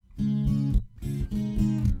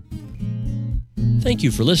Thank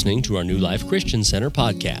you for listening to our New Life Christian Center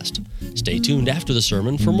podcast. Stay tuned after the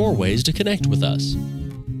sermon for more ways to connect with us.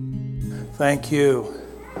 Thank you.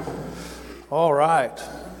 All right.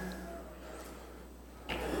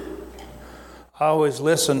 I always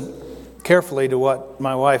listen carefully to what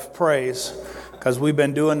my wife prays because we've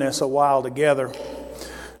been doing this a while together.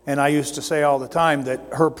 And I used to say all the time that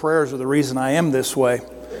her prayers are the reason I am this way.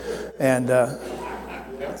 And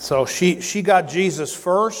so she got Jesus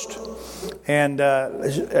first. And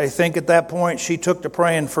I think at that point she took to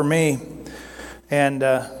praying for me. And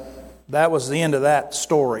that was the end of that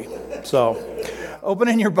story. So open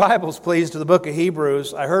in your Bibles, please, to the book of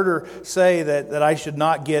Hebrews. I heard her say that I should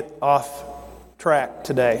not get off track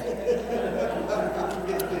today.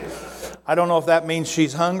 I don't know if that means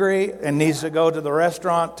she's hungry and needs to go to the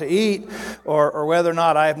restaurant to eat, or whether or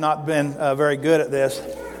not I have not been very good at this.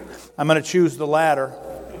 I'm going to choose the latter,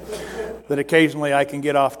 that occasionally I can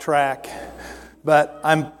get off track. But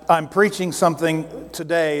I'm preaching something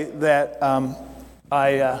today that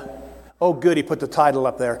oh good, he put the title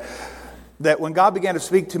up there. That when God began to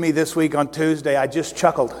speak to me this week on Tuesday, I just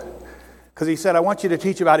chuckled. Because he said, I want you to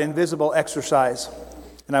teach about invisible exercise.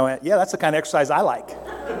 And I went, yeah, that's the kind of exercise I like.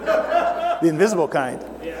 The invisible kind.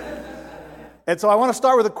 And so I want to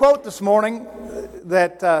start with a quote this morning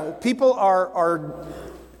that people are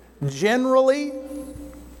generally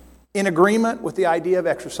in agreement with the idea of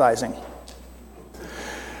exercising.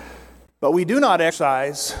 But we do not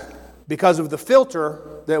exercise because of the filter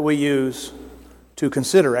that we use to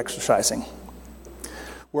consider exercising.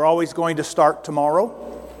 We're always going to start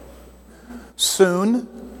tomorrow, soon,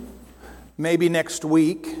 maybe next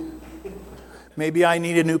week. Maybe I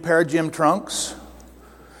need a new pair of gym trunks.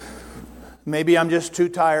 Maybe I'm just too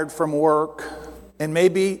tired from work. And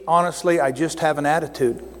maybe, honestly, I just have an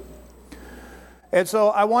attitude. And so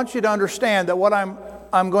I want you to understand that what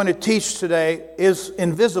I'm going to teach today is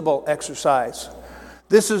invisible exercise.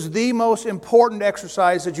 This is the most important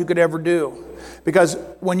exercise that you could ever do. Because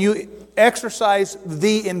when you exercise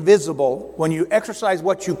the invisible, when you exercise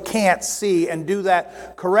what you can't see and do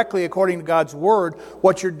that correctly according to God's Word,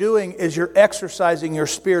 what you're doing is you're exercising your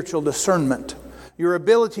spiritual discernment. Your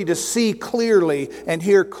ability to see clearly and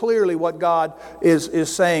hear clearly what God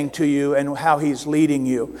is saying to you and how He's leading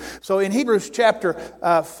you. So in Hebrews chapter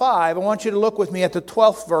 5, I want you to look with me at the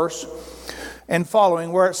 12th verse and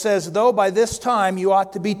following, where it says, though by this time you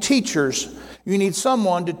ought to be teachers, you need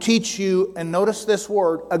someone to teach you, and notice this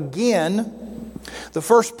word, again, the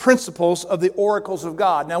first principles of the oracles of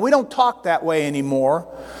God. Now, we don't talk that way anymore,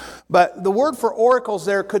 but the word for oracles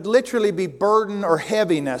there could literally be burden or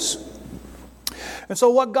heaviness. And so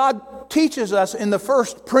what God teaches us in the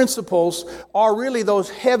first principles are really those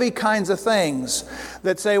heavy kinds of things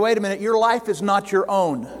that say, wait a minute, your life is not your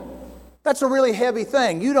own. That's a really heavy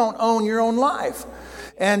thing. You don't own your own life.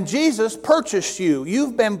 And Jesus purchased you.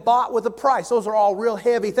 You've been bought with a price. Those are all real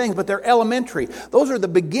heavy things, but they're elementary. Those are the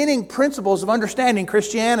beginning principles of understanding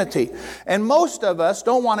Christianity. And most of us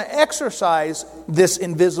don't want to exercise this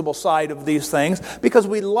invisible side of these things because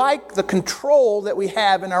we like the control that we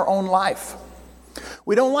have in our own life.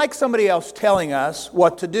 We don't like somebody else telling us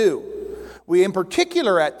what to do. We, in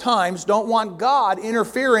particular, at times, don't want God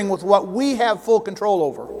interfering with what we have full control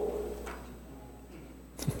over.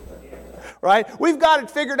 Right? We've got it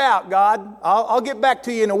figured out, God. I'll get back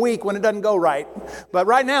to you in a week when it doesn't go right. But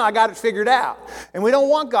right now, I got it figured out. And we don't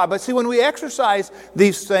want God. But see, when we exercise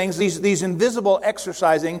these things, these invisible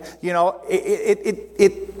exercising, you know,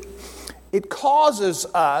 it causes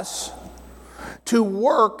us to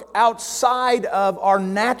work outside of our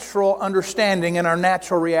natural understanding and our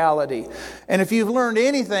natural reality. And if you've learned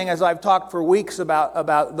anything, as I've talked for weeks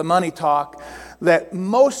about the money talk, that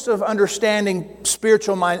most of understanding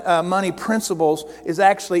spiritual money principles is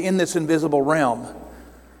actually in this invisible realm.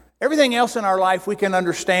 Everything else in our life we can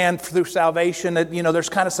understand through salvation. That, you know, there's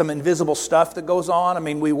kind of some invisible stuff that goes on. I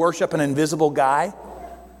mean, we worship an invisible guy.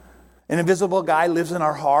 An invisible guy lives in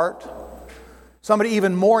our heart. Somebody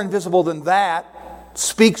even more invisible than that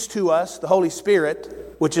speaks to us, the Holy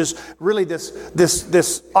Spirit, which is really this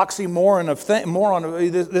oxymoron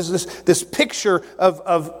of this picture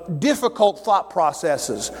of difficult thought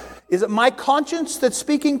processes. Is it my conscience that's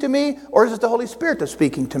speaking to me, or is it the Holy Spirit that's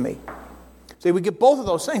speaking to me? See, we get both of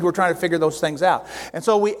those things. We're trying to figure those things out. And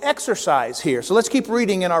so we exercise here. So let's keep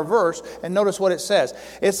reading in our verse and notice what it says.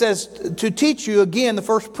 It says, to teach you again the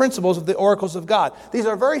first principles of the oracles of God. These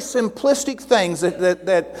are very simplistic things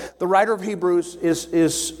that the writer of Hebrews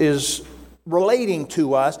is relating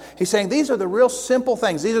to us. He's saying these are the real simple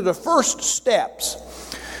things. These are the first steps.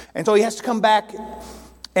 And so he has to come back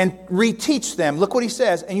and reteach them. Look what he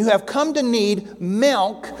says. And you have come to need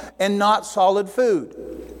milk and not solid food.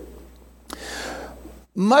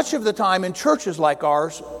 Much of the time in churches like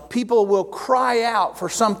ours, people will cry out for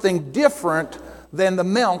something different than the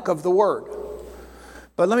milk of the Word.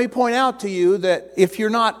 But let me point out to you that if you're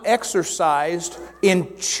not exercised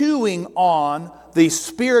in chewing on the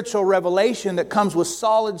spiritual revelation that comes with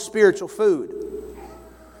solid spiritual food,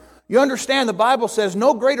 you understand the Bible says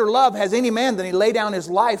no greater love has any man than he lay down his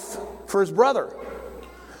life for his brother.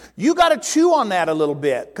 You got to chew on that a little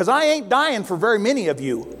bit, because I ain't dying for very many of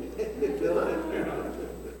you.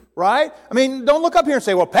 Right? I mean, don't look up here and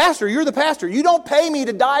say, well, Pastor, you're the pastor. You don't pay me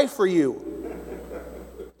to die for you.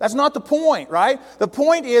 That's not the point, right? The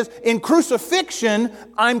point is, in crucifixion,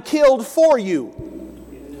 I'm killed for you.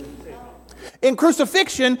 In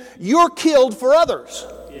crucifixion, you're killed for others.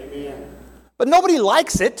 But nobody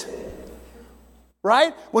likes it.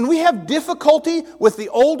 Right? When we have difficulty with the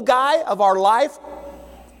old guy of our life,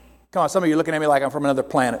 come on, some of you are looking at me like I'm from another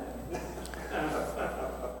planet.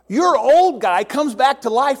 Your old guy comes back to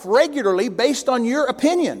life regularly based on your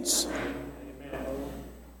opinions.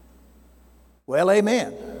 Well,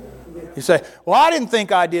 amen. You say, well, I didn't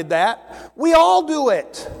think I did that. We all do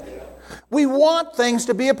it. We want things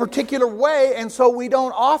to be a particular way, and so we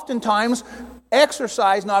don't oftentimes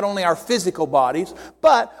exercise not only our physical bodies,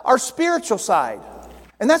 but our spiritual side.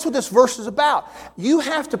 And that's what this verse is about. You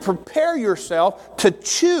have to prepare yourself to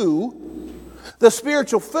chew the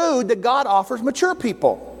spiritual food that God offers mature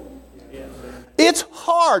people. It's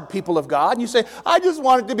hard, people of God. And you say, I just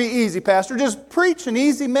want it to be easy, Pastor. Just preach an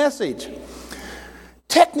easy message.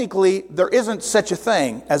 Technically, there isn't such a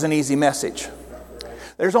thing as an easy message.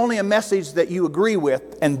 There's only a message that you agree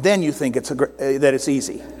with, and then you think that it's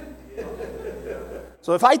easy.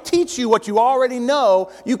 So if I teach you what you already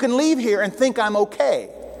know, you can leave here and think I'm okay.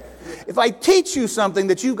 If I teach you something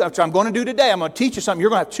that I'm going to do today, I'm going to teach you something you're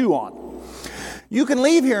going to have to chew on. You can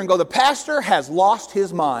leave here and go, the pastor has lost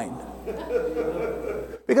his mind.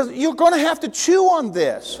 Because you're going to have to chew on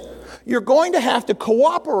this. You're going to have to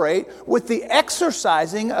cooperate with the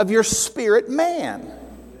exercising of your spirit man.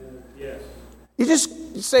 Yes. You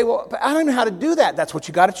just say, well, I don't know how to do that. That's what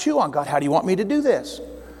you got to chew on. God, how do you want me to do this?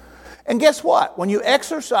 And guess what? When you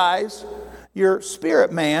exercise your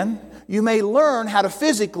spirit man, you may learn how to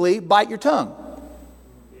physically bite your tongue.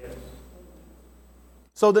 Yes.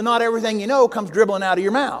 So that not everything you know comes dribbling out of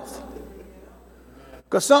your mouth.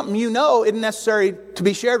 Because something you know isn't necessary to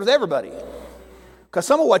be shared with everybody. Because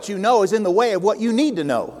some of what you know is in the way of what you need to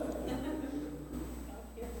know.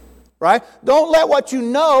 Right? Don't let what you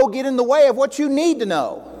know get in the way of what you need to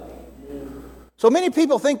know. So many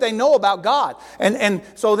people think they know about God. And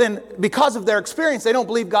so then, because of their experience, they don't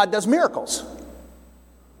believe God does miracles.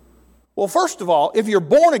 Well, first of all, if you're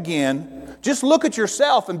born again, just look at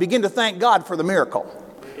yourself and begin to thank God for the miracle.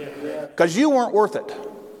 Because you weren't worth it.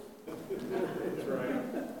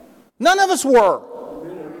 None of us were.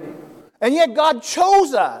 And yet God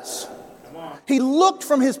chose us. He looked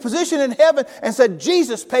from His position in heaven and said,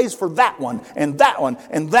 Jesus pays for that one, and that one,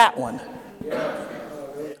 and that one.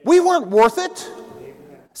 We weren't worth it.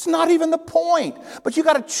 It's not even the point. But you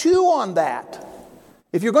got to chew on that.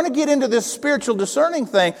 If you're going to get into this spiritual discerning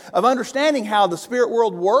thing of understanding how the spirit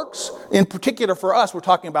world works, in particular for us, we're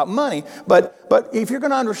talking about money, but if you're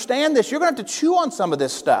going to understand this, you're going to have to chew on some of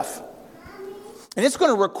this stuff. And it's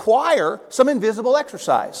going to require some invisible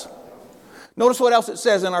exercise. Notice what else it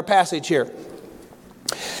says in our passage here.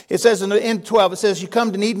 It says in 12, it says, you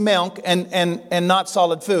come to need milk and not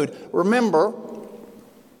solid food. Remember,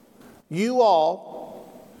 you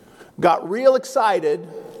all got real excited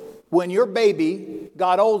when your baby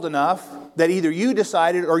got old enough that either you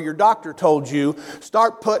decided or your doctor told you,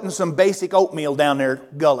 start putting some basic oatmeal down their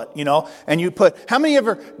gullet, you know. And you put, how many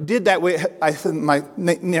ever did that with, my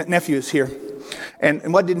nephew is here.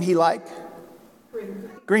 And what didn't he like?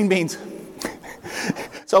 Green beans.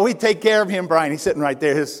 So we take care of him, Brian. He's sitting right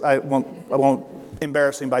there. I won't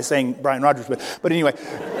embarrass him by saying Brian Rogers, but anyway.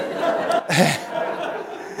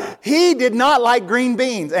 He did not like green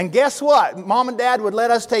beans. And guess what? Mom and Dad would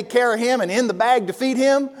let us take care of him, and in the bag to feed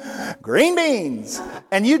him, green beans.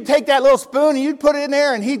 And you'd take that little spoon and you'd put it in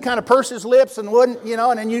there, and he'd kind of purse his lips and wouldn't, you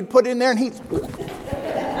know, and then you'd put it in there and he'd,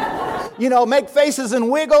 you know, make faces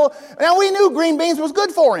and wiggle. Now we knew green beans was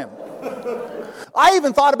good for him. I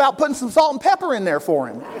even thought about putting some salt and pepper in there for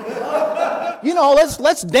him. You know,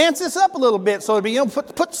 let's dance this up a little bit so it'd be, you know,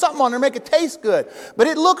 put something on there, make it taste good. But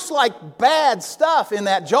it looks like bad stuff in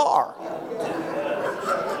that jar.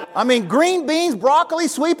 I mean, green beans, broccoli,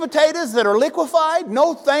 sweet potatoes that are liquefied,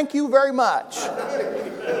 no thank you very much.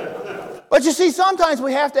 But you see, sometimes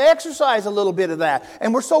we have to exercise a little bit of that.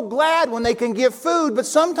 And we're so glad when they can give food, but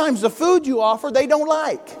sometimes the food you offer, they don't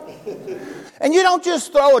like. And you don't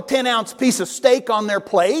just throw a 10-ounce piece of steak on their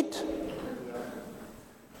plate.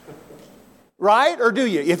 Right? Or do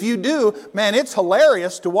you? If you do, man, it's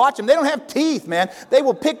hilarious to watch them. They don't have teeth, man. They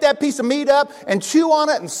will pick that piece of meat up and chew on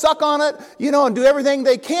it and suck on it, and do everything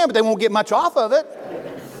they can, but they won't get much off of it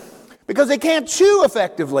because they can't chew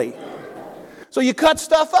effectively. So you cut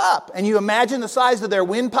stuff up, and you imagine the size of their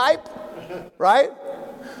windpipe, right?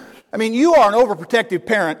 I mean, you are an overprotective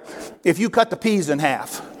parent if you cut the peas in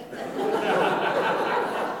half.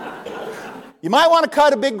 You might want to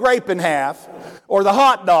cut a big grape in half, or the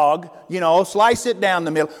hot dog, slice it down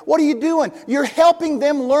the middle. What are you doing? You're helping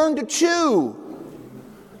them learn to chew.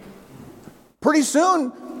 Pretty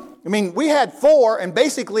soon, we had 4, and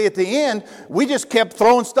basically at the end, we just kept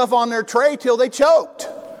throwing stuff on their tray till they choked.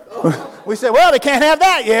 We said, well, they can't have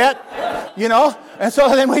that yet, And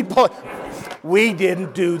so then we'd pull it. We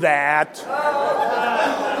didn't do that.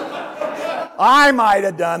 I might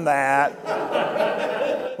have done that.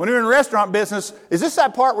 When we were in the restaurant business, is this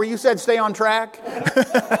that part where you said stay on track?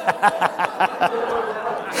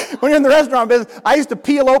 When you're in the restaurant business, I used to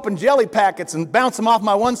peel open jelly packets and bounce them off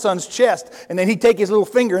my one son's chest, and then he'd take his little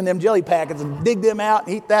finger in them jelly packets and dig them out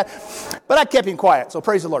and eat that. But I kept him quiet, so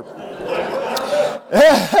praise the Lord.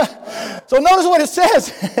 So notice what it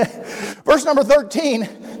says. Verse number 13.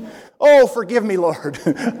 Oh, forgive me, Lord.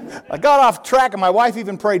 I got off track and my wife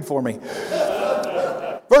even prayed for me.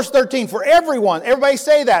 Verse 13, for everyone, everybody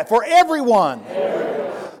say that, for everyone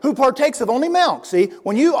who partakes of only milk. See,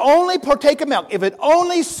 when you only partake of milk, if it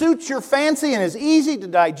only suits your fancy and is easy to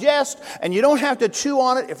digest and you don't have to chew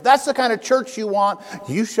on it, if that's the kind of church you want,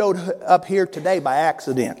 you showed up here today by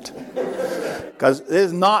accident. Because this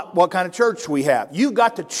is not what kind of church we have. You've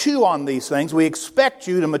got to chew on these things. We expect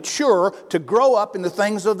you to mature, to grow up in the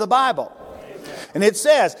things of the Bible. And it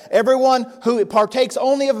says, everyone who partakes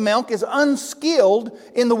only of milk is unskilled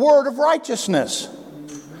in the word of righteousness.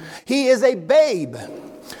 He is a babe.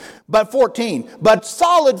 But 14, but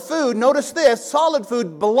solid food, notice this, solid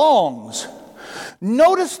food belongs.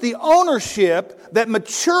 Notice the ownership that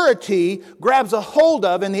maturity grabs a hold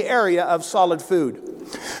of in the area of solid food.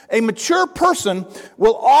 A mature person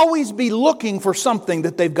will always be looking for something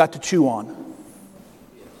that they've got to chew on.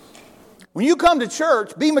 When you come to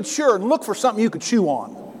church, be mature and look for something you could chew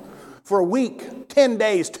on. For a week, 10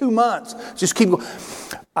 days, 2 months. Just keep going.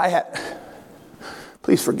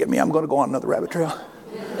 Please forgive me, I'm going to go on another rabbit trail.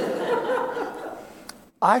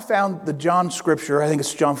 I found the John scripture, I think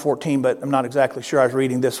it's John 14, but I'm not exactly sure. I was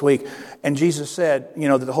reading this week. And Jesus said,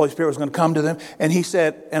 that the Holy Spirit was going to come to them. And he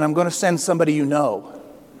said, and I'm going to send somebody you know.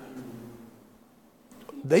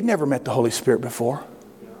 They'd never met the Holy Spirit before.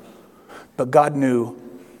 But God knew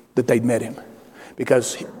that they'd met him.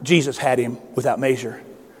 Because Jesus had him without measure.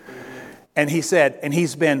 And he said, and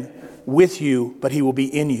he's been with you, but he will be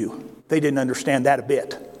in you. They didn't understand that a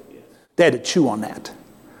bit. They had to chew on that.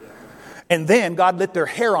 And then God lit their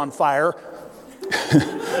hair on fire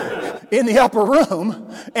in the upper room,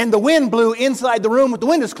 and the wind blew inside the room with the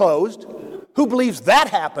windows closed. Who believes that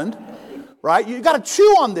happened? Right? You've got to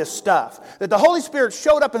chew on this stuff. That the Holy Spirit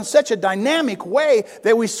showed up in such a dynamic way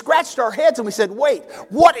that we scratched our heads and we said, wait,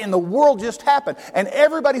 what in the world just happened? And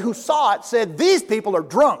everybody who saw it said, these people are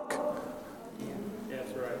drunk.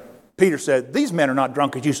 That's right. Peter said, these men are not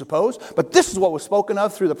drunk as you suppose, but this is what was spoken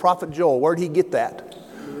of through the prophet Joel. Where did he get that?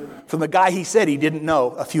 From the guy he said he didn't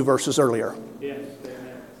know a few verses earlier. Yes,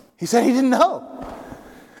 amen. He said he didn't know.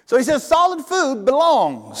 So he says solid food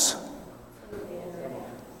belongs.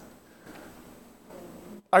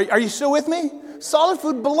 Are you still with me? Solid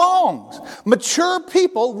food belongs. Mature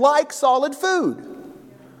people like solid food.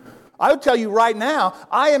 I would tell you right now,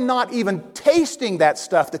 I am not even tasting that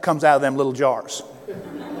stuff that comes out of them little jars.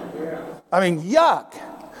 Yuck.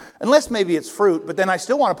 Unless maybe it's fruit, but then I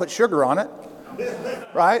still want to put sugar on it.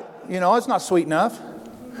 Right? It's not sweet enough.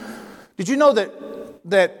 Did you know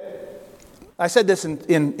that I said this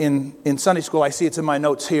in Sunday school, I see it's in my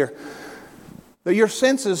notes here, that your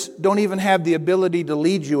senses don't even have the ability to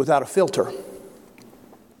lead you without a filter.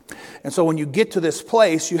 And so when you get to this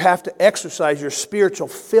place, you have to exercise your spiritual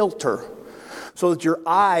filter so that your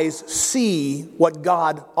eyes see what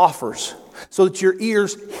God offers. So that your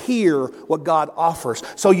ears hear what God offers.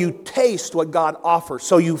 So you taste what God offers.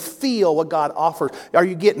 So you feel what God offers. Are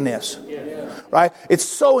you getting this? Yeah. Right? It's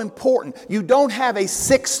so important. You don't have a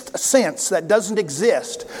sixth sense that doesn't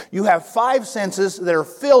exist. You have 5 senses that are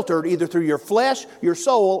filtered either through your flesh, your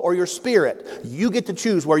soul, or your spirit. You get to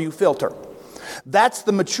choose where you filter. That's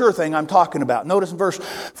the mature thing I'm talking about. Notice in verse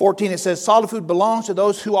 14 it says, solid food belongs to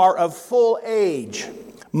those who are of full age,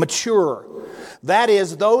 mature. That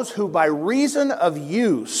is, those who by reason of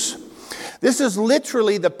use. This is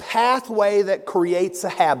literally the pathway that creates a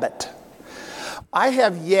habit. I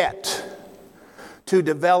have yet to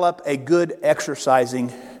develop a good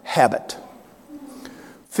exercising habit.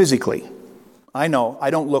 Physically. I know,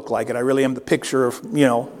 I don't look like it. I really am the picture of,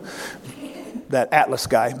 that Atlas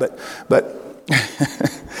guy. But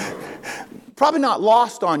probably not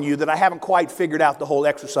lost on you that I haven't quite figured out the whole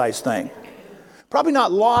exercise thing. Probably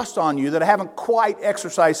not lost on you that I haven't quite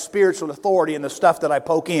exercised spiritual authority in the stuff that I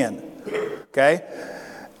poke in. Okay?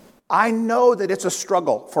 I know that it's a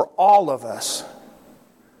struggle for all of us.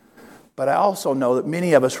 But I also know that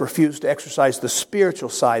many of us refuse to exercise the spiritual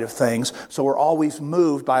side of things, so we're always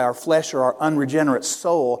moved by our flesh or our unregenerate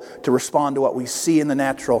soul to respond to what we see in the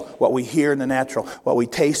natural, what we hear in the natural, what we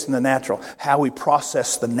taste in the natural, how we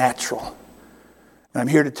process the natural. And I'm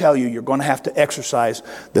here to tell you, you're going to have to exercise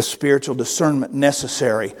the spiritual discernment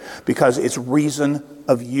necessary because it's reason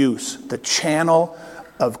of use, the channel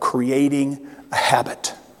of creating a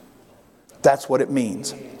habit. That's what it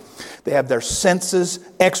means. They have their senses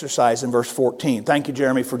exercised in verse 14. Thank you,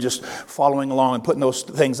 Jeremy, for just following along and putting those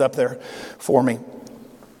things up there for me.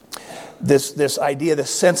 This idea, the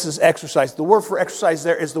senses exercised. The word for exercise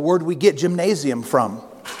there is the word we get gymnasium from.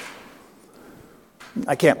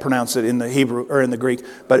 I can't pronounce it in the Hebrew or in the Greek,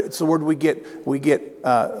 but it's the word we get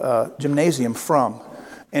gymnasium from.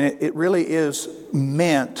 And it really is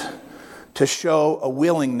meant to show a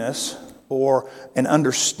willingness or an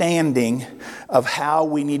understanding of how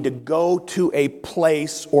we need to go to a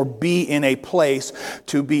place or be in a place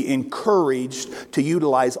to be encouraged to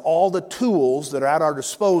utilize all the tools that are at our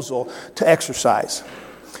disposal to exercise.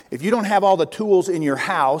 If you don't have all the tools in your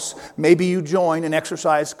house, maybe you join an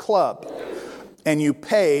exercise club and you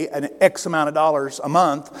pay an X amount of dollars a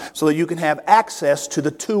month so that you can have access to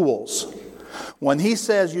the tools. When he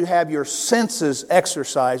says you have your senses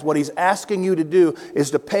exercised, what he's asking you to do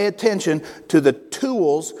is to pay attention to the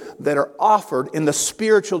tools that are offered in the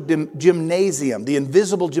spiritual gymnasium, the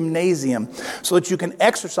invisible gymnasium, so that you can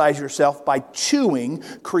exercise yourself by chewing,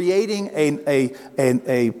 creating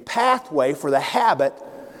a pathway for the habit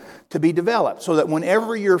to be developed, so that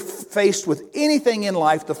whenever you're faced with anything in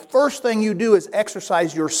life, the first thing you do is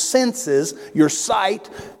exercise your senses, your sight,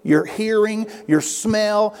 your hearing, your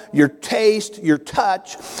smell, your taste, your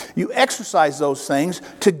touch. You exercise those things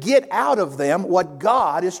to get out of them what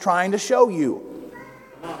God is trying to show you,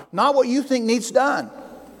 not what you think needs done.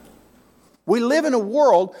 We live in a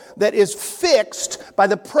world that is fixed by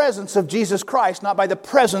the presence of Jesus Christ, not by the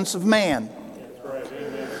presence of man.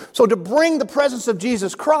 So to bring the presence of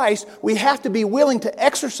Jesus Christ, we have to be willing to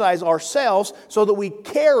exercise ourselves so that we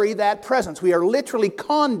carry that presence. We are literally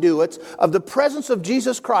conduits of the presence of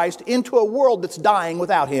Jesus Christ into a world that's dying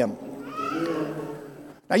without Him.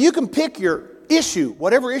 Now you can pick your issue,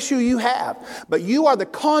 whatever issue you have, but you are the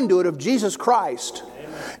conduit of Jesus Christ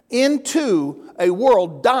into a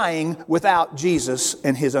world dying without Jesus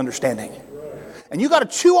and His understanding. And you got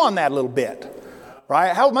to chew on that a little bit.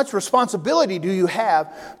 Right? How much responsibility do you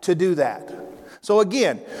have to do that? So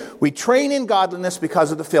again, we train in godliness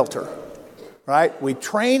because of the filter. Right? We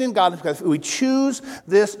train in godliness because we choose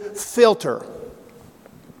this filter.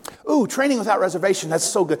 Ooh, training without reservation. That's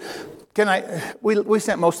so good. We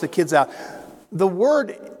sent most of the kids out. The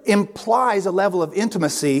word implies a level of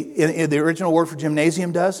intimacy in the original word for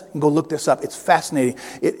gymnasium does. You can go look this up. It's fascinating.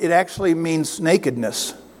 It actually means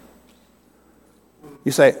nakedness.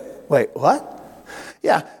 You say, wait, what?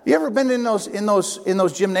 Yeah, you ever been in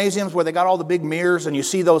those gymnasiums where they got all the big mirrors and you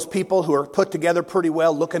see those people who are put together pretty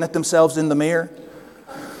well looking at themselves in the mirror?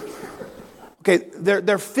 Okay,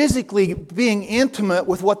 they're physically being intimate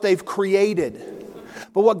with what they've created.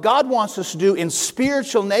 But what God wants us to do in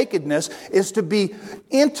spiritual nakedness is to be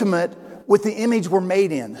intimate with the image we're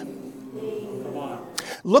made in.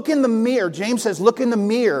 Look in the mirror. James says, look in the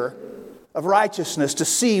mirror of righteousness to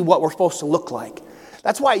see what we're supposed to look like.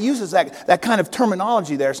 That's why it uses that kind of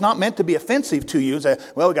terminology there. It's not meant to be offensive to you. Say,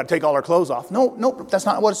 well, we've got to take all our clothes off. No, that's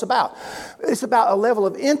not what it's about. It's about a level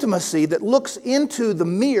of intimacy that looks into the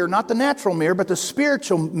mirror, not the natural mirror, but the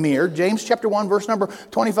spiritual mirror. James chapter 1, verse number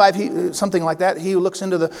 25, something like that. He who looks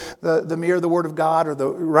into the mirror of the Word of God or the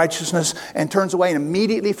righteousness and turns away and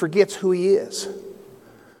immediately forgets who he is.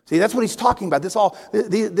 See, that's what he's talking about.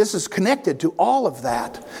 This is connected to all of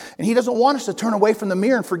that. And he doesn't want us to turn away from the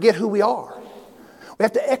mirror and forget who we are. We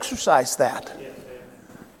have to exercise that. Yes,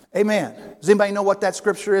 amen. Does anybody know what that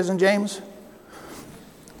scripture is in James?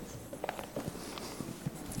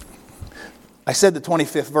 I said the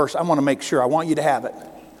 25th verse. I want to make sure. I want you to have it.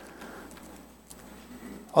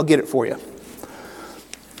 I'll get it for you.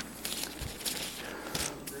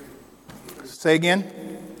 Say again.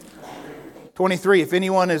 23. If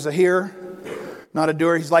anyone is a hearer, not a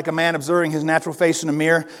doer, he's like a man observing his natural face in a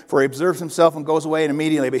mirror, for he observes himself and goes away and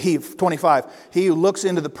immediately. But he, 25, he who looks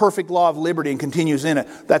into the perfect law of liberty and continues in it.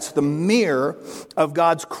 That's the mirror of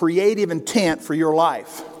God's creative intent for your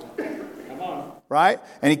life. Right?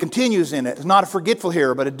 And he continues in it. It's not a forgetful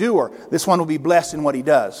hearer, but a doer. This one will be blessed in what he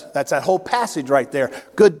does. That's that whole passage right there.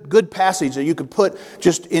 Good passage that you could put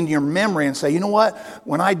just in your memory and say, you know what?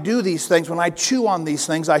 When I do these things, when I chew on these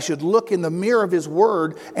things, I should look in the mirror of his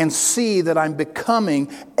word and see that I'm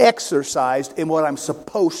becoming exercised in what I'm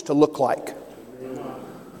supposed to look like.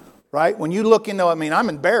 Right? When you look into, I'm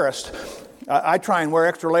embarrassed. I try and wear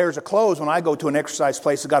extra layers of clothes when I go to an exercise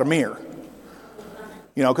place that's got a mirror.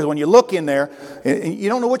 You know, because when you look in there, you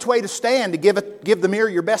don't know which way to stand to give the mirror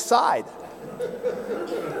your best side.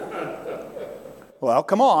 Well,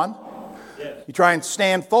 come on. You try and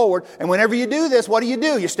stand forward, and whenever you do this, what do?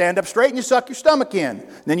 You stand up straight and you suck your stomach in.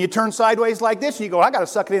 Then you turn sideways like this, and you go, I got to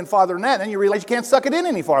suck it in farther than that. And then you realize you can't suck it in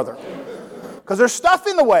any farther because there's stuff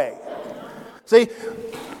in the way. See,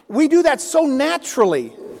 we do that so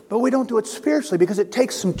naturally, but we don't do it spiritually because it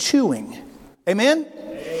takes some chewing. Amen?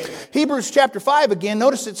 Hebrews chapter 5 again,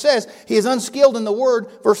 notice it says, he is unskilled in the word,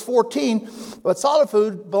 verse 14, but solid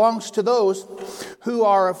food belongs to those who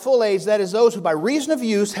are of full age, that is those who by reason of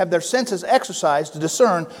use have their senses exercised to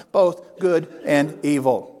discern both good and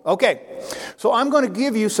evil. Okay, so I'm going to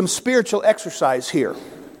give you some spiritual exercise here.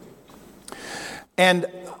 And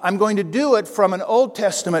I'm going to do it from an Old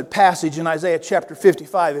Testament passage in Isaiah chapter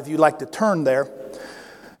 55, if you'd like to turn there.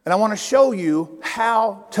 And I want to show you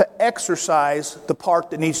how to exercise the part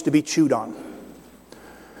that needs to be chewed on.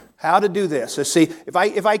 How to do this. So see, if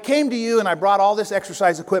I came to you and I brought all this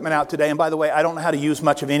exercise equipment out today, and by the way, I don't know how to use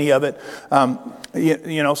much of any of it. I've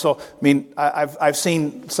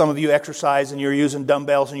seen some of you exercise and you're using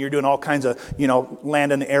dumbbells and you're doing all kinds of,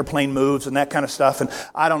 landing airplane moves and that kind of stuff. And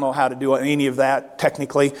I don't know how to do any of that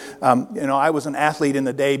technically. I was an athlete in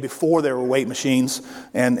the day before there were weight machines.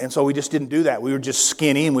 And so we just didn't do that. We were just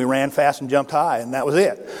skinny and we ran fast and jumped high and that was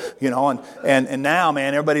it. And now,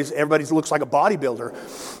 man, everybody looks like a bodybuilder.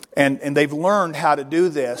 And they've learned how to do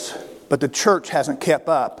this, but the church hasn't kept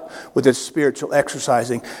up with this spiritual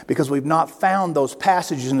exercising because we've not found those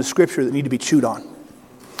passages in the Scripture that need to be chewed on.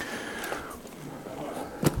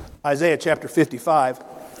 Isaiah chapter 55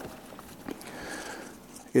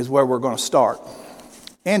 is where we're going to start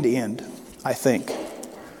and end, I think.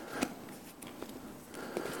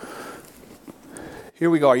 Here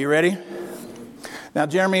we go. Are you ready? Now,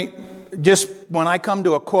 Jeremy, just when I come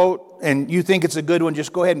to a quote, and you think it's a good one,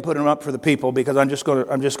 just go ahead and put them up for the people because I'm just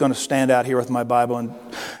going to stand out here with my Bible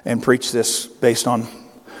and preach this based on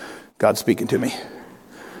God speaking to me.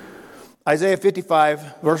 Isaiah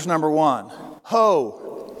 55, verse number 1.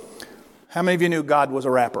 Ho! How many of you knew God was a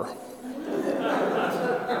rapper?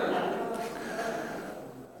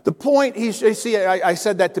 The point, I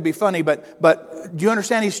said that to be funny, but do you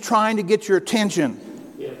understand? He's trying to get your attention.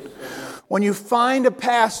 Yes. When you find a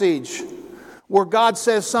passage where God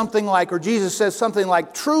says something like, or Jesus says something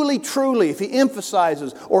like, truly, truly, if he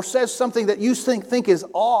emphasizes or says something that you think is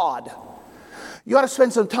odd, you ought to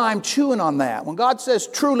spend some time chewing on that. When God says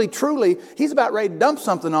truly, truly, he's about ready to dump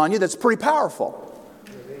something on you that's pretty powerful.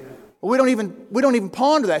 We don't even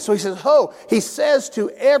ponder that. So he says, ho, he says to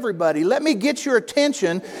everybody, let me get your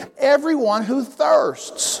attention, everyone who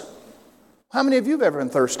thirsts. How many of you have ever been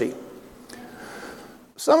thirsty?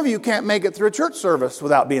 Some of you can't make it through a church service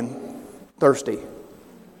without being thirsty.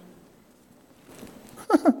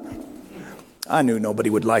 I knew nobody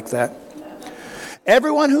would like that.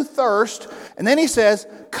 Everyone who thirsts, and then he says,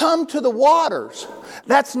 come to the waters.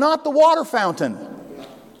 That's not the water fountain.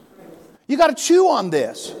 You got to chew on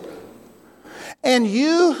this. And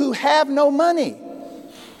you who have no money.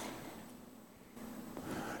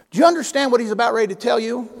 Do you understand what he's about ready to tell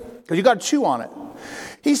you? Because you got to chew on it.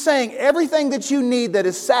 He's saying everything that you need that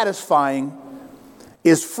is satisfying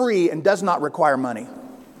is free and does not require money.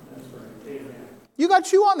 You got to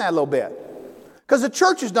chew on that a little bit. Because the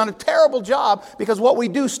church has done a terrible job because what we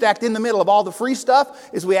do stacked in the middle of all the free stuff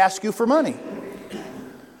is we ask you for money.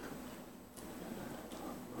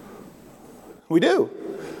 We do.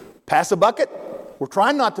 Pass a bucket. We're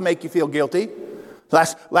trying not to make you feel guilty.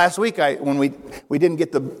 Last week, when we didn't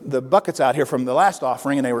get the buckets out here from the last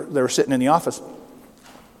offering, and they were sitting in the office.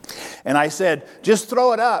 And I said, just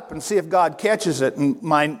throw it up and see if God catches it. And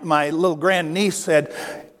my little grandniece said,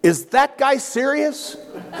 is that guy serious?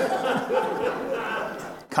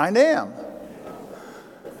 Kind of am.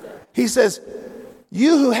 He says,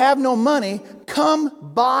 you who have no money,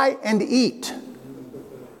 come buy and eat.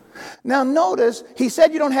 Now notice, he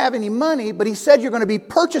said you don't have any money, but he said you're going to be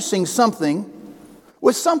purchasing something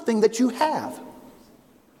with something that you have.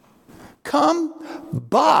 Come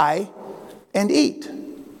buy and eat.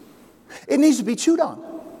 It needs to be chewed on.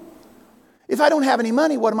 If I don't have any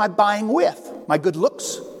money, what am I buying with? My good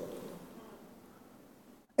looks?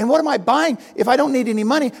 And what am I buying? If I don't need any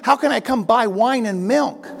money, how can I come buy wine and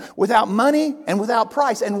milk without money and without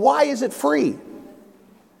price? And why is it free?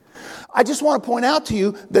 I just want to point out to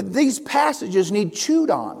you that these passages need chewed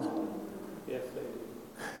on.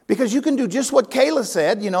 Because you can do just what Kayla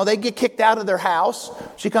said. You know, they get kicked out of their house.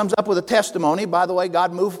 She comes up with a testimony. By the way,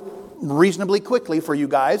 God moved reasonably quickly for you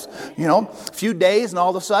guys. You know, a few days and all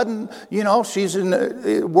of a sudden, you know, she's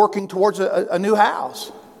working towards a new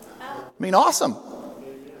house. I mean, awesome.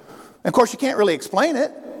 And of course, you can't really explain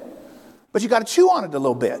it, but you got to chew on it a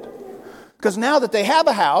little bit. Because now that they have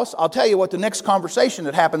a house, I'll tell you what the next conversation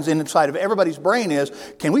that happens inside of everybody's brain is,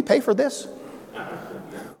 can we pay for this?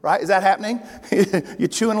 Right? Is that happening? You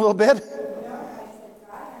chewing a little bit?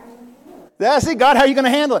 Yeah, see, God, how are you going to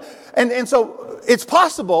handle it? And so it's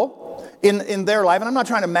possible in their life, and I'm not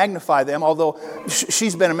trying to magnify them, although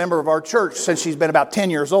she's been a member of our church since she's been about 10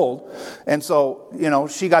 years old. And so, you know,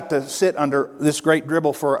 she got to sit under this great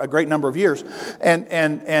dribble for a great number of years.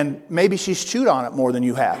 And maybe she's chewed on it more than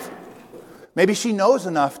you have. Maybe she knows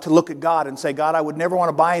enough to look at God and say, God, I would never want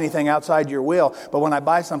to buy anything outside your will, but when I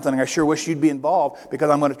buy something, I sure wish you'd be involved because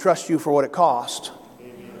I'm going to trust you for what it costs. I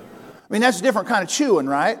mean, that's a different kind of chewing,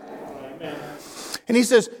 right? And he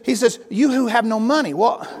says, you who have no money.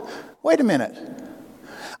 Well, wait a minute.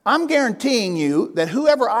 I'm guaranteeing you that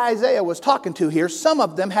whoever Isaiah was talking to here, some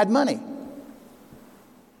of them had money.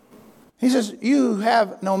 He says, you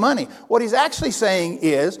have no money. What he's actually saying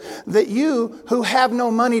is that you who have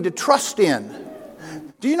no money to trust in.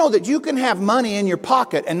 Do you know that you can have money in your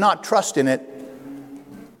pocket and not trust in it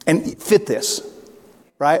and fit this?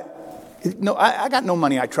 Right? No, I got no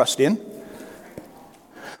money I trust in.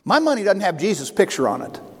 My money doesn't have Jesus' picture on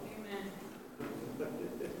it.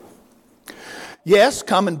 Yes,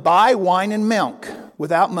 come and buy wine and milk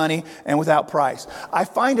without money and without price. I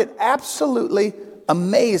find it absolutely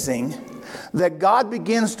amazing that God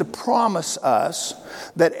begins to promise us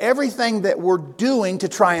that everything that we're doing to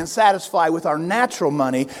try and satisfy with our natural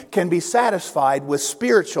money can be satisfied with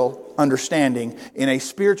spiritual understanding in a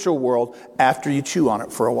spiritual world after you chew on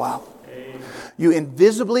it for a while. Amen. You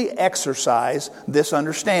invisibly exercise this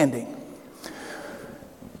understanding.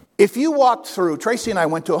 If you walked through, Tracy and I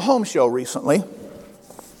went to a home show recently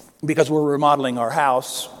because we're remodeling our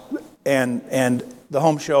house and the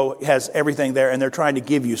home show has everything there, and they're trying to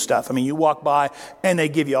give you stuff. I mean, you walk by, and they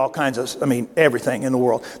give you all kinds of, everything in the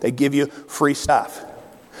world. They give you free stuff.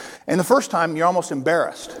 And the first time, you're almost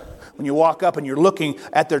embarrassed when you walk up and you're looking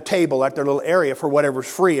at their table, at their little area for whatever's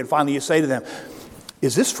free, and finally you say to them,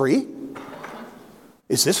 is this free?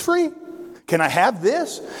 Is this free? Can I have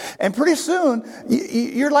this? And pretty soon,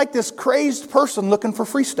 you're like this crazed person looking for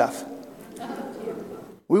free stuff.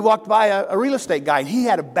 We walked by a real estate guy, and he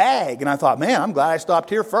had a bag. And I thought, man, I'm glad I stopped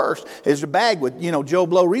here first. There's a bag with, Joe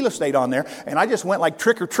Blow Real Estate on there. And I just went like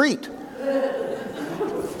trick or treat.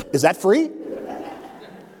 Is that free?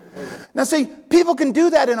 Now, see, people can do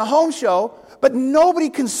that in a home show, but nobody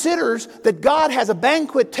considers that God has a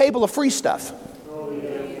banquet table of free stuff.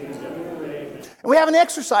 And we haven't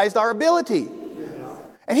exercised our ability.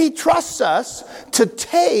 And He trusts us to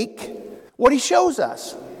take what He shows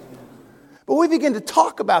us. But we begin to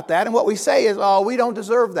talk about that, and what we say is, oh, we don't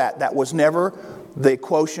deserve that. That was never the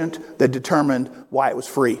quotient that determined why it was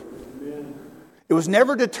free. It was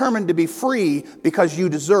never determined to be free because you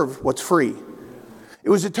deserve what's free. It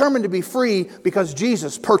was determined to be free because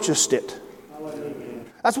Jesus purchased it.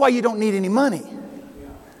 That's why you don't need any money.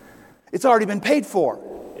 It's already been paid for.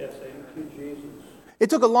 It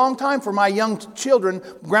took a long time for my young children.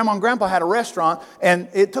 Grandma and Grandpa had a restaurant, and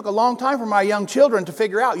it took a long time for my young children to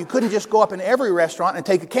figure out you couldn't just go up in every restaurant and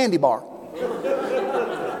take a candy bar.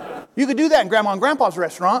 You could do that in Grandma and Grandpa's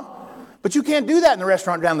restaurant, but you can't do that in the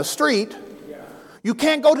restaurant down the street. You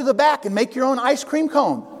can't go to the back and make your own ice cream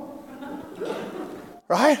cone.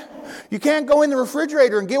 Right? You can't go in the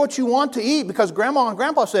refrigerator and get what you want to eat because Grandma and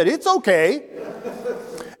Grandpa said, it's okay.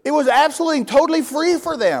 It was absolutely totally free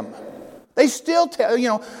for them. They still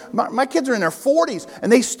tell, my kids are in their 40s, and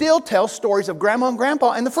they still tell stories of Grandma and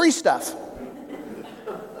Grandpa and the free stuff.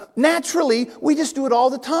 Naturally, we just do it all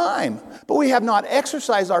the time. But we have not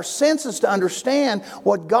exercised our senses to understand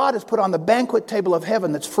what God has put on the banquet table of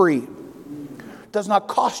heaven that's free. does not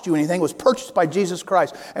cost you anything. It was purchased by Jesus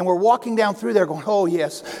Christ. And we're walking down through there going, oh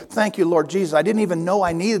yes, thank you, Lord Jesus. I didn't even know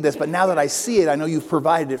I needed this, but now that I see it, I know you've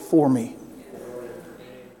provided it for me.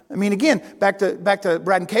 I mean, again, back to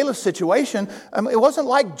Brad and Kayla's situation, it wasn't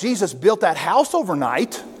like Jesus built that house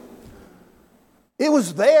overnight. It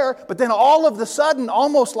was there, but then all of a sudden,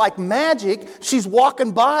 almost like magic, she's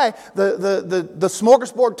walking by the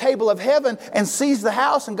smorgasbord table of heaven and sees the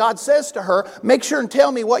house, and God says to her, make sure and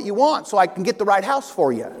tell me what you want so I can get the right house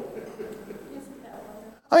for you.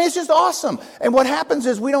 I mean, it's just awesome. And what happens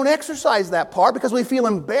is we don't exercise that part because we feel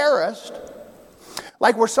embarrassed,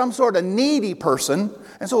 like we're some sort of needy person,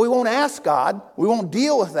 and so we won't ask God, we won't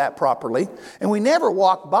deal with that properly, and we never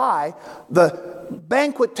walk by the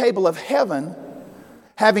banquet table of heaven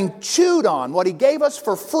having chewed on what He gave us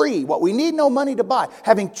for free, what we need no money to buy,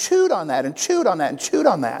 having chewed on that and chewed on that and chewed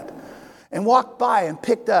on that, and walked by and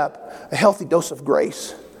picked up a healthy dose of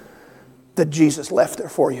grace that Jesus left there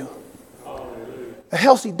for you. A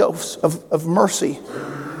healthy dose of mercy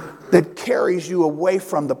that carries you away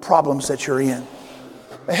from the problems that you're in.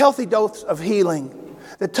 A healthy dose of healing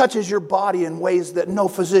that touches your body in ways that no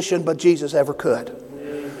physician but Jesus ever could.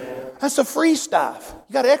 That's the free stuff.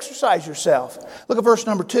 You got to exercise yourself. Look at verse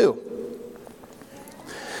number 2.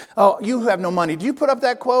 Oh, you have no money. Did you put up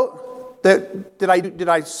that quote? Did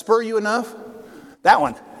I spur you enough? That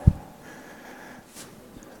one.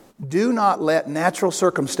 Do not let natural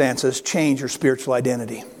circumstances change your spiritual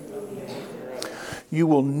identity. You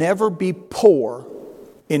will never be poor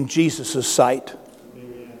in Jesus' sight.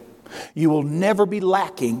 You will never be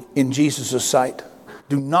lacking in Jesus' sight.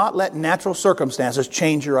 Do not let natural circumstances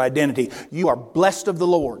change your identity. You are blessed of the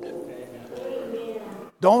Lord.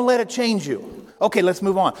 Don't let it change you. Okay, let's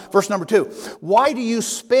move on. Verse number 2. Why do you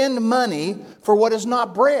spend money for what is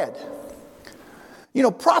not bread? You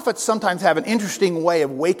know, prophets sometimes have an interesting way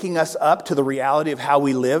of waking us up to the reality of how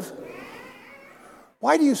we live.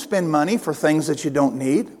 Why do you spend money for things that you don't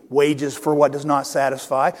need? Wages for what does not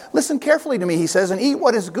satisfy. Listen carefully to me, he says, and eat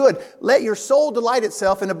what is good. Let your soul delight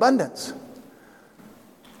itself in abundance.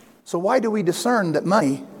 So why do we discern that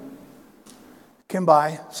money can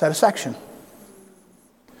buy satisfaction?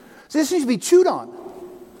 See, this needs to be chewed on,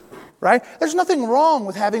 right? There's nothing wrong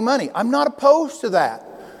with having money. I'm not opposed to that.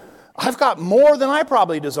 I've got more than I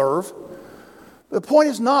probably deserve. The point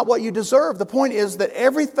is not what you deserve. The point is that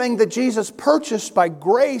everything that Jesus purchased by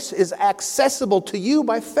grace is accessible to you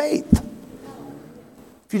by faith.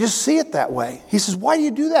 If you just see it that way. He says, why do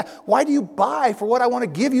you do that? Why do you buy for what I want to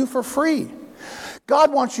give you for free?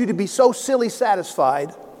 God wants you to be so silly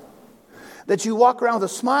satisfied that you walk around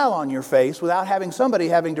with a smile on your face without having somebody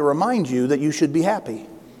having to remind you that you should be happy.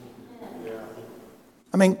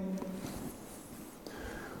 I mean,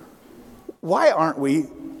 why aren't we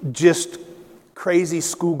just crazy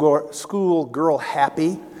schoolgirl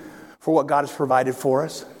happy for what God has provided for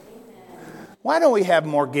us? Why don't we have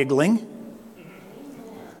more giggling?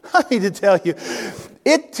 I need to tell you,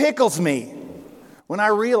 it tickles me when I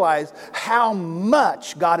realize how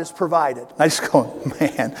much God has provided. I just go,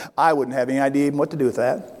 man, I wouldn't have any idea even what to do with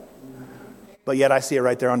that. But yet I see it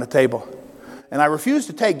right there on the table. And I refuse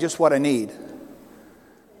to take just what I need.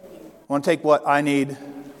 I want to take what I need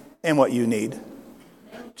and what you need,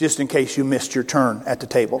 just in case you missed your turn at the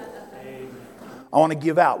table. I want to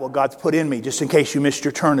give out what God's put in me, just in case you missed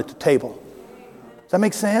your turn at the table. Does that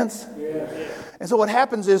make sense? And so what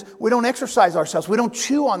happens is we don't exercise ourselves. We don't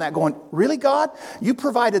chew on that going, really, God? You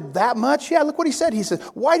provided that much? Yeah, look what he said. He said,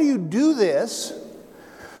 why do you do this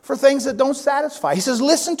for things that don't satisfy? He says,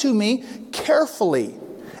 listen to me carefully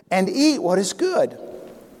and eat what is good.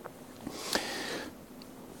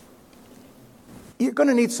 You're going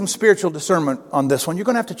to need some spiritual discernment on this one. You're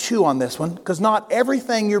going to have to chew on this one because not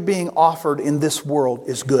everything you're being offered in this world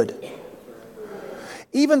is good.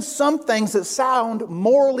 Even some things that sound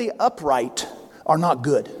morally upright are not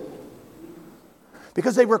good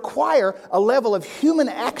because they require a level of human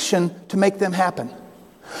action to make them happen.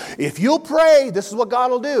 If you'll pray, this is what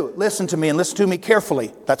God will do. Listen to me and listen to me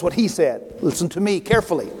carefully. That's what he said. Listen to me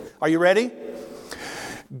carefully. Are you ready?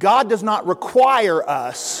 God does not require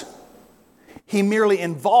us. He merely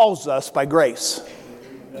involves us by grace.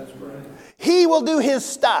 He will do his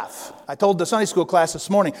stuff. I told the Sunday school class this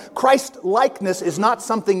morning, Christ-likeness is not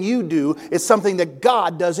something you do. It's something that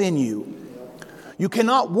God does in you. You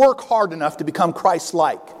cannot work hard enough to become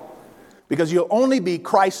Christ-like because you'll only be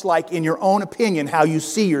Christ-like in your own opinion, how you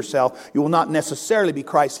see yourself. You will not necessarily be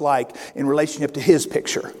Christ-like in relationship to his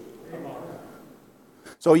picture.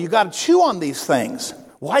 So you got to chew on these things.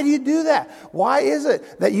 Why do you do that? Why is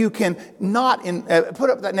it that you can not,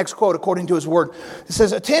 put up that next quote, according to his word. It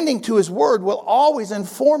says, attending to his word will always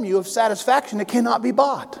inform you of satisfaction that cannot be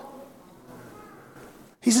bought.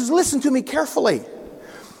 He says, listen to me carefully.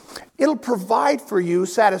 It'll provide for you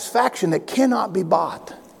satisfaction that cannot be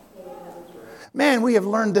bought. Man, we have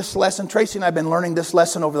learned this lesson. Tracy and I have been learning this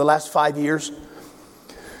lesson over the last 5 years.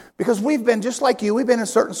 Because we've been, just like you, we've been in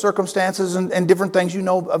certain circumstances and different things, you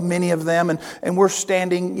know of many of them, and we're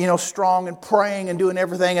standing, strong and praying and doing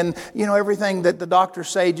everything, and, everything that the doctors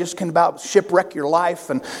say just can about shipwreck your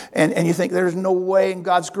life, and you think there's no way in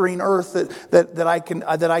God's green earth that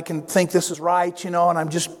I can think this is right, and I'm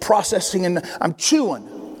just processing and I'm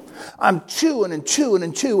chewing and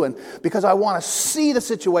chewing because I want to see the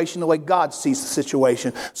situation the way God sees the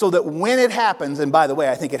situation, so that when it happens, and by the way,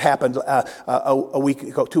 I think it happened a week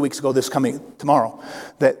ago, 2 weeks ago, tomorrow,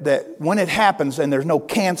 that when it happens and there's no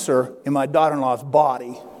cancer in my daughter-in-law's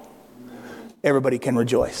body, everybody can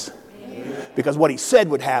rejoice. Because what he said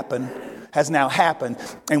would happen has now happened,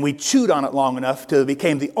 and we chewed on it long enough till it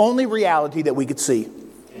became the only reality that we could see.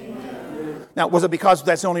 Now, was it because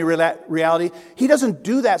that's the only reality? He doesn't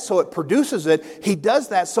do that so it produces it. He does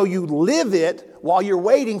that so you live it while you're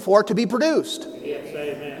waiting for it to be produced. Yes,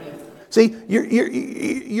 amen. See,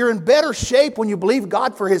 you're in better shape when you believe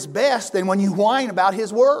God for his best than when you whine about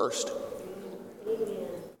his worst.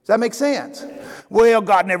 Does that make sense? Well,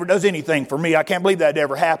 God never does anything for me. I can't believe that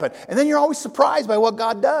ever happened. And then you're always surprised by what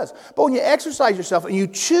God does. But when you exercise yourself and you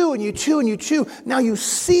chew and you chew and you chew, now you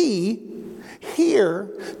see, hear,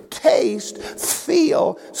 taste,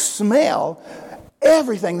 feel, smell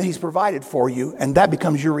everything that he's provided for you, and that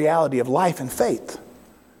becomes your reality of life and faith.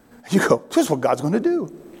 You go, this is what God's going to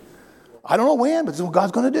do. I don't know when, but this is what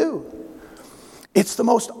God's going to do. It's the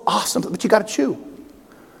most awesome, but you got to chew.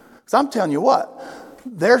 Because I'm telling you what,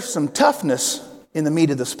 there's some toughness in the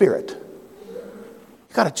meat of the Spirit.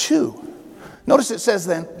 You got to chew. Notice it says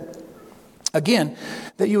then, again,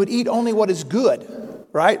 that you would eat only what is good.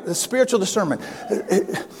 Right? The spiritual discernment.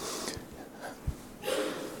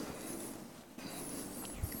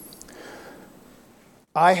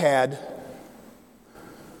 I had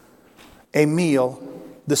a meal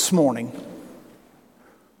this morning,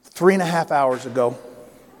 3.5 hours ago,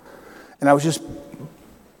 and I was just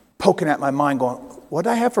poking at my mind going, what did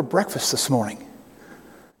I have for breakfast this morning?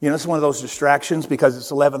 It's one of those distractions because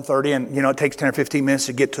it's 11:30 and, it takes 10 or 15 minutes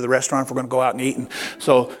to get to the restaurant if we're going to go out and eat. And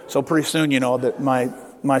so pretty soon, that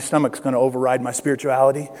my stomach's going to override my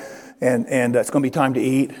spirituality and it's going to be time to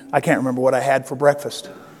eat. I can't remember what I had for breakfast.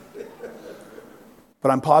 But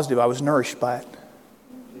I'm positive I was nourished by it.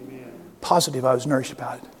 Positive I was nourished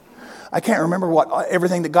by it. I can't remember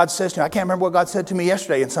everything that God says to me. I can't remember what God said to me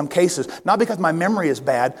yesterday in some cases. Not because my memory is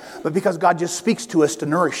bad, but because God just speaks to us to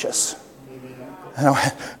nourish us. And I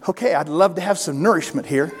went, okay, I'd love to have some nourishment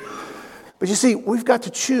here. But you see, we've got to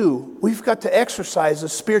chew. We've got to exercise the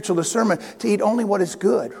spiritual discernment to eat only what is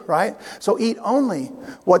good, right? So eat only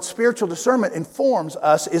what spiritual discernment informs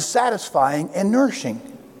us is satisfying and nourishing.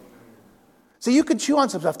 See, you can chew on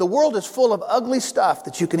some stuff. The world is full of ugly stuff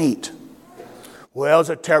that you can eat. Well,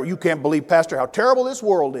 you can't believe, Pastor, how terrible this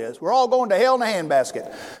world is. We're all going to hell in a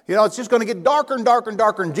handbasket. It's just going to get darker and darker and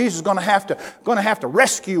darker, and Jesus is going to have to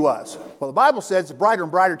rescue us. Well, the Bible says it's brighter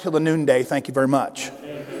and brighter till the noonday. Thank you very much.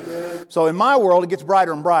 So in my world, it gets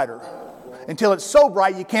brighter and brighter until it's so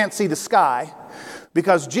bright you can't see the sky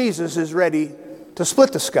because Jesus is ready to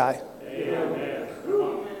split the sky.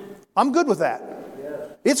 I'm good with that.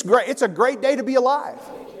 It's great. It's a great day to be alive.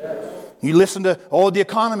 You listen to, the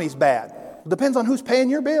economy's bad. It depends on who's paying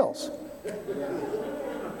your bills.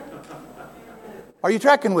 Are you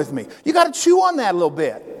tracking with me? You got to chew on that a little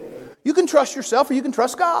bit. You can trust yourself or you can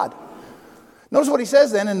trust God. Notice what he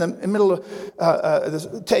says then in the middle of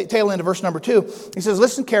the tail end of verse number 2. He says,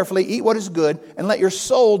 listen carefully, eat what is good, and let your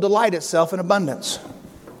soul delight itself in abundance.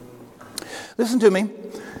 Listen to me.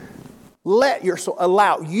 Let your soul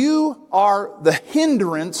allow. You are the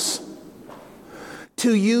hindrance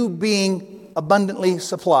to you being abundantly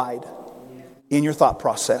supplied in your thought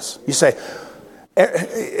process. You say,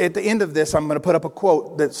 at the end of this, I'm going to put up a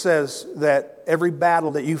quote that says that every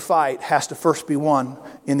battle that you fight has to first be won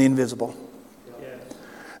in the invisible.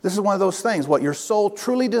 This is one of those things. What your soul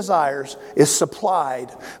truly desires is supplied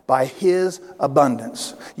by His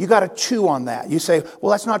abundance. You got to chew on that. You say, well,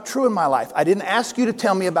 that's not true in my life. I didn't ask you to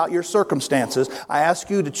tell me about your circumstances. I asked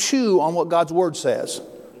you to chew on what God's Word says.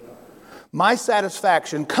 My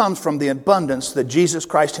satisfaction comes from the abundance that Jesus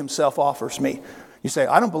Christ Himself offers me. You say,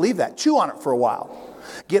 I don't believe that. Chew on it for a while.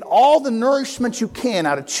 Get all the nourishment you can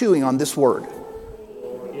out of chewing on this Word.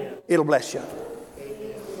 It'll bless you.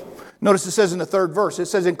 Notice it says in the third verse, it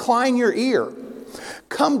says, incline your ear.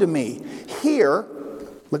 Come to me. Hear.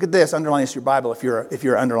 Look at this. Underline this in your Bible if you're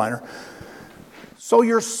an underliner. So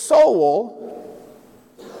your soul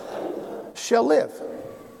shall live.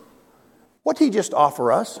 What did he just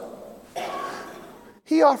offer us?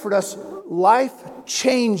 He offered us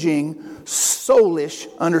life-changing, soulish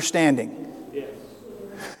understanding.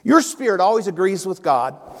 Your spirit always agrees with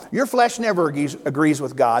God. Your flesh never agrees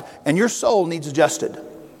with God. And your soul needs adjusted.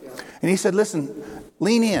 And he said, listen,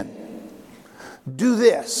 lean in. Do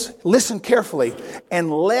this. Listen carefully.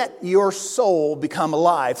 And let your soul become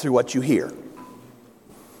alive through what you hear.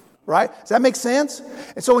 Right? Does that make sense?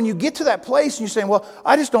 And so when you get to that place and you're saying, well,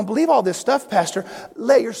 I just don't believe all this stuff, Pastor.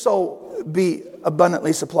 Let your soul be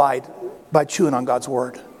abundantly supplied by chewing on God's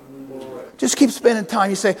Word. Just keep spending time.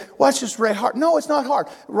 You say, well, it's just very hard. No, it's not hard.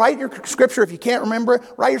 Write your scripture. If you can't remember it,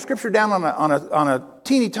 write your scripture down on a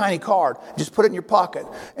teeny tiny card. Just put it in your pocket.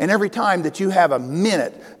 And every time that you have a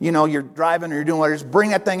minute, you're driving or you're doing whatever, just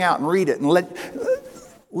bring that thing out and read it and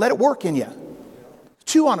let it work in you.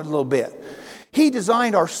 Chew on it a little bit. He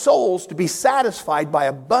designed our souls to be satisfied by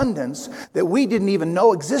abundance that we didn't even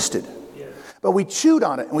know existed. But we chewed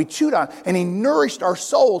on it, and we chewed on it, and he nourished our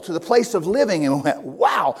soul to the place of living, and we went,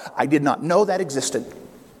 wow, I did not know that existed.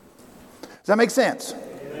 Does that make sense?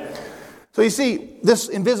 Amen. So you see, this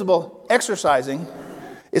invisible exercising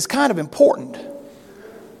is kind of important.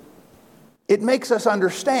 It makes us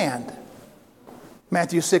understand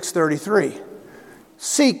Matthew 6:33.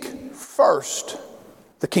 Seek first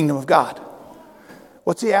the kingdom of God.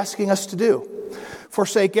 What's he asking us to do?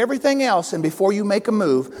 Forsake everything else, and before you make a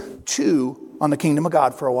move, chew on the kingdom of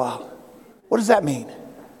God for a while. What does that mean?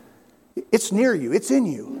 It's near you. It's in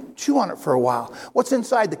you. Chew on it for a while. What's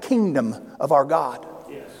inside the kingdom of our God?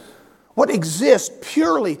 Yes. What exists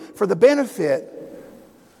purely for the benefit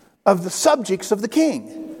of the subjects of the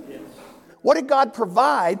king? Yes. What did God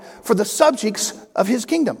provide for the subjects of his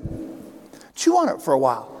kingdom? Chew on it for a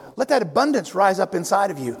while. Let that abundance rise up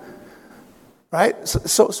inside of you. Right?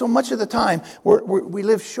 So much of the time, we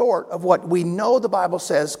live short of what we know the Bible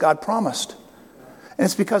says God promised. And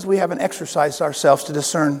it's because we haven't exercised ourselves to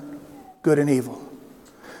discern good and evil.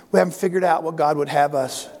 We haven't figured out what God would have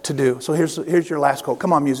us to do. So here's your last quote.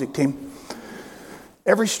 Come on, music team.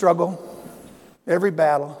 Every struggle, every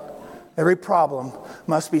battle, every problem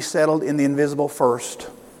must be settled in the invisible first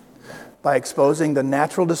by exposing the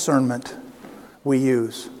natural discernment we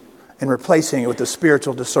use and replacing it with the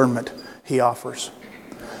spiritual discernment he offers.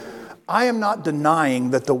 I am not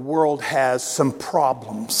denying that the world has some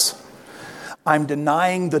problems. I'm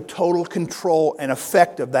denying the total control and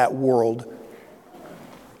effect of that world,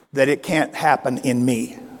 that it can't happen in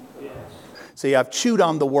me. See, I've chewed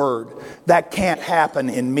on the word. That can't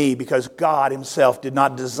happen in me because God himself did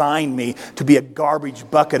not design me to be a garbage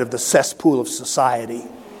bucket of the cesspool of society.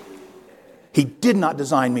 He did not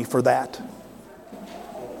design me for that.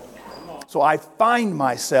 So I find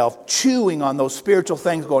myself chewing on those spiritual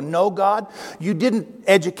things going, no, God, you didn't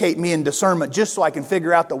educate me in discernment just so I can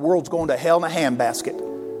figure out the world's going to hell in a handbasket.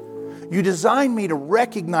 You designed me to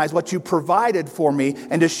recognize what you provided for me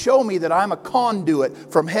and to show me that I'm a conduit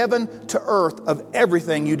from heaven to earth of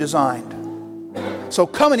everything you designed. So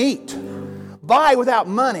come and eat. Buy without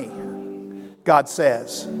money, God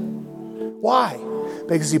says. Why?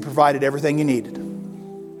 Because he provided everything you needed.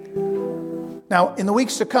 Now, in the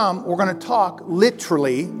weeks to come, we're going to talk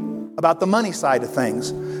literally about the money side of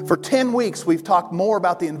things. For 10 weeks, we've talked more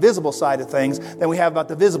about the invisible side of things than we have about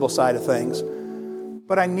the visible side of things.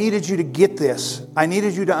 But I needed you to get this. I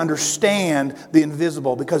needed you to understand the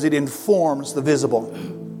invisible because it informs the visible.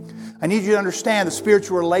 I need you to understand the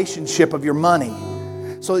spiritual relationship of your money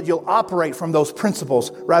so that you'll operate from those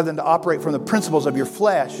principles rather than to operate from the principles of your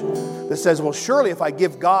flesh that says, well, surely if I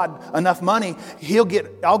give God enough money,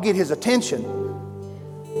 I'll get his attention.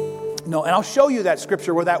 No, and I'll show you that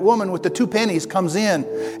scripture where that woman with the 2 pennies comes in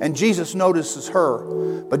and Jesus notices her,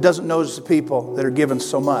 but doesn't notice the people that are given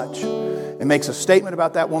so much. It makes a statement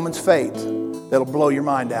about that woman's faith that'll blow your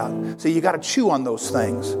mind out. See, you got to chew on those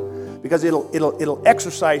things because it'll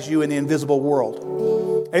exercise you in the invisible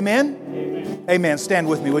world. Amen? Amen. Amen. Stand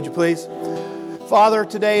with me, would you please? Father,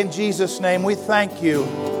 today in Jesus' name, we thank you.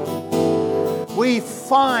 We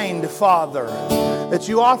find, Father, that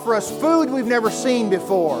you offer us food we've never seen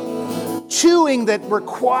before. Chewing that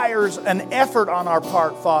requires an effort on our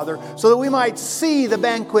part, Father, so that we might see the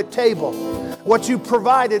banquet table, what you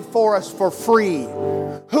provided for us for free.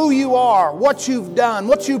 Who you are, what you've done,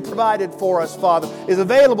 what you've provided for us, Father, is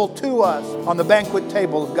available to us on the banquet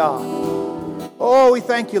table of God. Oh, we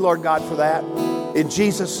thank you, Lord God, for that. In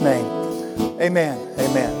Jesus' name, amen.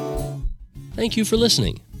 Amen. Thank you for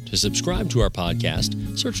listening. To subscribe to our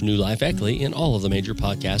podcast, search New Life Eckley in all of the major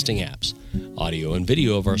podcasting apps. Audio and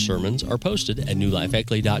video of our sermons are posted at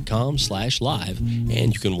newlifeeckley.com/live,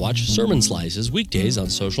 and you can watch sermon slices weekdays on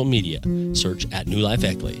social media. Search at New Life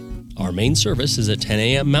Eckley. Our main service is at 10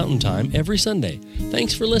 a.m. Mountain Time every Sunday.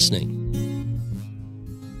 Thanks for listening.